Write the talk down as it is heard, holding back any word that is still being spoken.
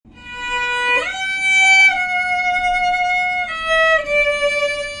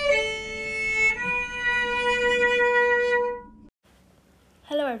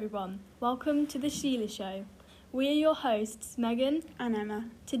Welcome to the Sheila Show. We are your hosts, Megan and Emma.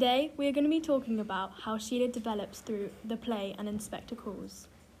 Today we are going to be talking about how Sheila develops through the play An Inspector Calls.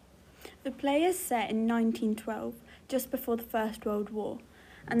 The play is set in 1912, just before the First World War,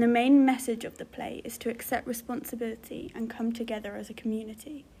 and the main message of the play is to accept responsibility and come together as a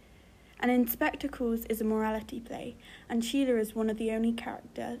community. An Inspector Calls is a morality play, and Sheila is one of the only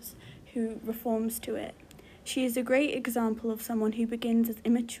characters who reforms to it. She is a great example of someone who begins as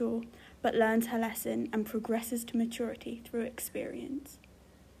immature, but learns her lesson and progresses to maturity through experience.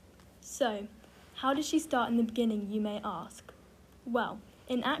 So, how does she start in the beginning, you may ask? Well,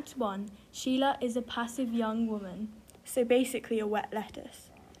 in Act 1, Sheila is a passive young woman. So basically a wet lettuce.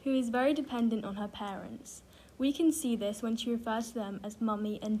 Who is very dependent on her parents. We can see this when she refers to them as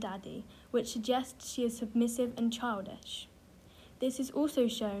mummy and daddy, which suggests she is submissive and childish. This is also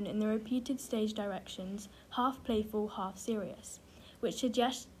shown in the repeated stage directions, half playful, half serious, which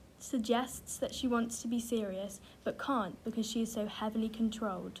suggests that she wants to be serious but can't because she is so heavily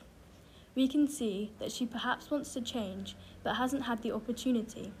controlled. We can see that she perhaps wants to change but hasn't had the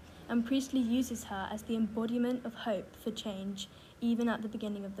opportunity, and Priestley uses her as the embodiment of hope for change even at the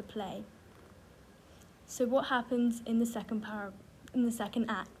beginning of the play. So what happens in the second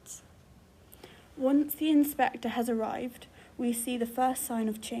act? Once the inspector has arrived, we see the first sign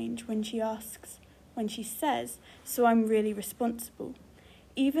of change when she says, "So I'm really responsible."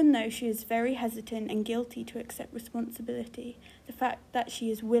 Even though she is very hesitant and guilty to accept responsibility, the fact that she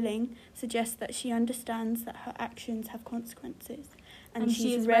is willing suggests that she understands that her actions have consequences, and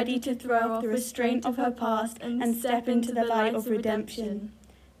she is ready to throw off the restraint of her past and step into the light of redemption.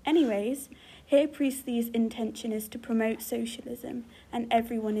 Anyways, here Priestley's intention is to promote socialism, and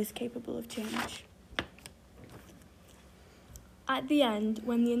everyone is capable of change. At the end,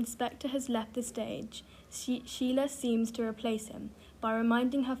 when the inspector has left the stage, Sheila seems to replace him by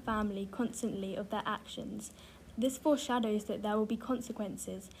reminding her family constantly of their actions. This foreshadows that there will be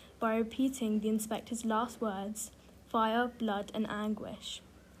consequences by repeating the inspector's last words, fire, blood and anguish.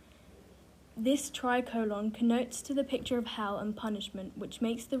 This tricolon connotes to the picture of hell and punishment, which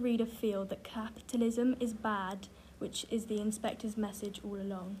makes the reader feel that capitalism is bad, which is the inspector's message all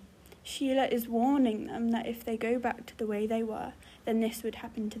along. Sheila is warning them that if they go back to the way they were, then this would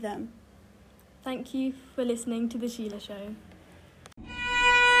happen to them. Thank you for listening to The Sheila Show.